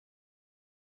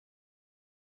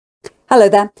Hello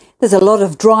there. There's a lot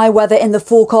of dry weather in the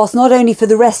forecast, not only for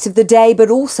the rest of the day, but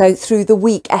also through the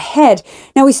week ahead.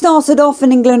 Now, we started off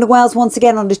in England and Wales once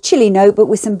again on a chilly note, but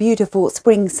with some beautiful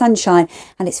spring sunshine,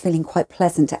 and it's feeling quite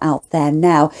pleasant out there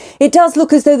now. It does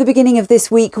look as though the beginning of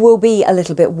this week will be a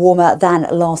little bit warmer than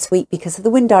last week because of the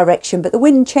wind direction, but the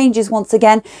wind changes once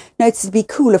again, noticeably to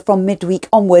be cooler from midweek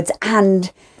onwards,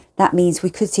 and that means we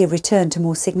could see a return to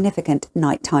more significant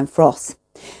nighttime frosts.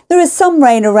 There is some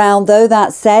rain around though,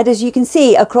 that said, as you can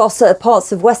see across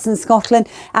parts of Western Scotland,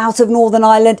 out of Northern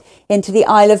Ireland into the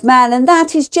Isle of Man, and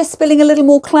that is just spilling a little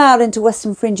more cloud into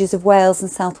western fringes of Wales and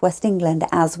southwest England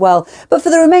as well. But for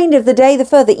the remainder of the day, the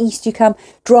further east you come,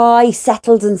 dry,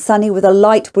 settled and sunny with a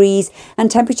light breeze,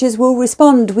 and temperatures will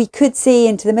respond. We could see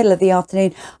into the middle of the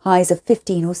afternoon highs of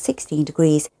 15 or 16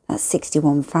 degrees. That's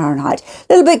 61 Fahrenheit.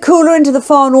 A little bit cooler into the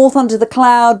far north under the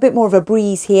cloud, a bit more of a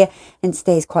breeze here, and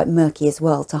stays quite murky as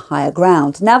well to higher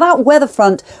ground. Now that weather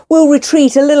front will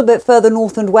retreat a little bit further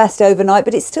north and west overnight,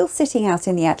 but it's still sitting out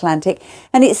in the Atlantic,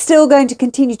 and it's still going to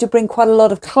continue to bring quite a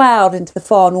lot of cloud into the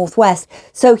far northwest.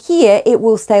 So here it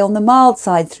will stay on the mild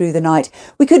side through the night.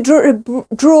 We could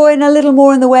draw in a little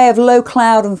more in the way of low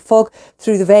cloud and fog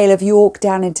through the Vale of York,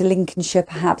 down into Lincolnshire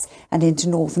perhaps, and into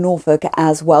North Norfolk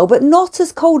as well, but not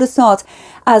as cold a start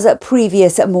as at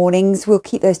previous mornings. We'll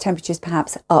keep those temperatures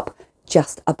perhaps up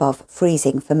just above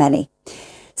freezing for many.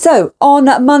 So on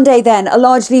Monday then, a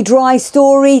largely dry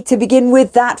story to begin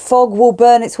with. That fog will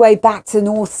burn its way back to the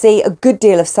North Sea. A good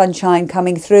deal of sunshine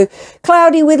coming through.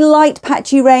 Cloudy with light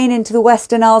patchy rain into the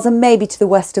Western Isles and maybe to the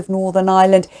west of Northern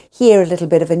Ireland. Here a little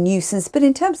bit of a nuisance, but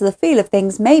in terms of the feel of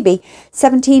things, maybe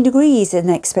 17 degrees in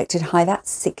the expected high.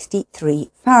 That's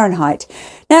 63 Fahrenheit.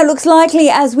 Now it looks likely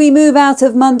as we move out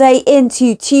of Monday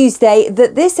into Tuesday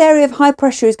that this area of high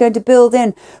pressure is going to build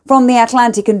in from the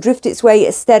Atlantic and drift its way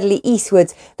steadily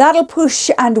eastwards. That'll push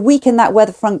and weaken that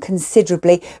weather front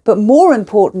considerably, but more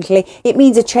importantly, it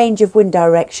means a change of wind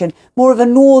direction, more of a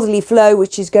northerly flow,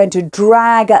 which is going to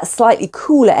drag slightly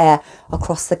cooler air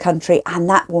across the country, and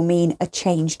that will mean a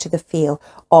change to the feel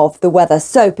of the weather.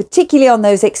 So particularly on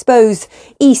those exposed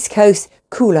east coast,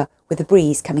 cooler with a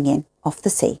breeze coming in off the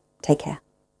sea. Take care.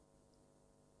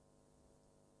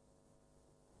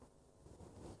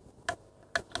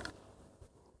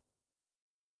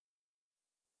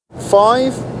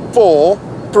 Five, 4,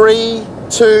 3,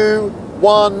 2,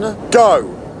 1,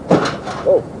 go.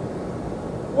 Oh,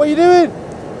 what are you doing?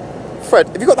 Fred,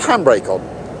 have you got the handbrake on?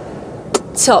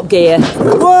 Top Gear.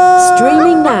 What?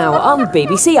 Streaming now on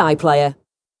BBC iPlayer.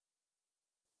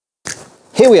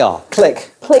 Here we are.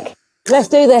 Click. Click. Let's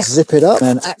do this. Zip it up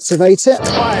and activate it.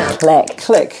 Fire. Click.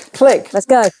 Click. Click. Let's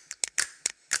go.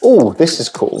 Oh, this is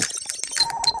cool.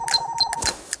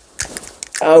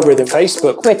 Algorithm,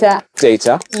 Facebook, Twitter,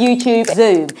 Data, YouTube,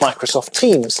 Zoom, Microsoft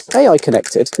Teams, AI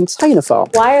connected container farm.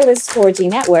 wireless 4G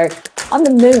network on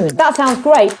the moon. That sounds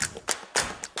great.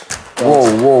 Whoa,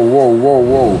 whoa, whoa,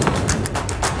 whoa, whoa.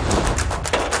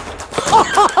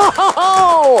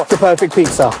 the perfect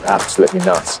pizza. Absolutely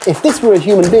nuts. If this were a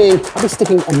human being, I'd be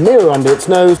sticking a mirror under its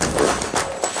nose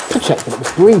to check that it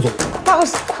was breathing. That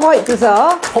was quite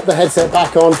bizarre. Pop the headset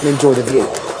back on and enjoy the view.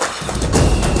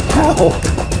 How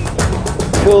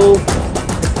cool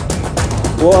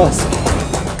was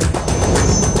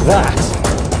that?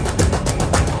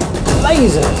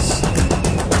 Lasers.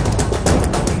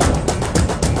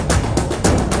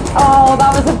 Oh,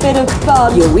 that was a bit of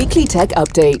fun. Your weekly tech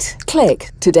update.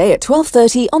 Click today at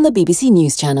 12:30 on the BBC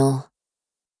News Channel.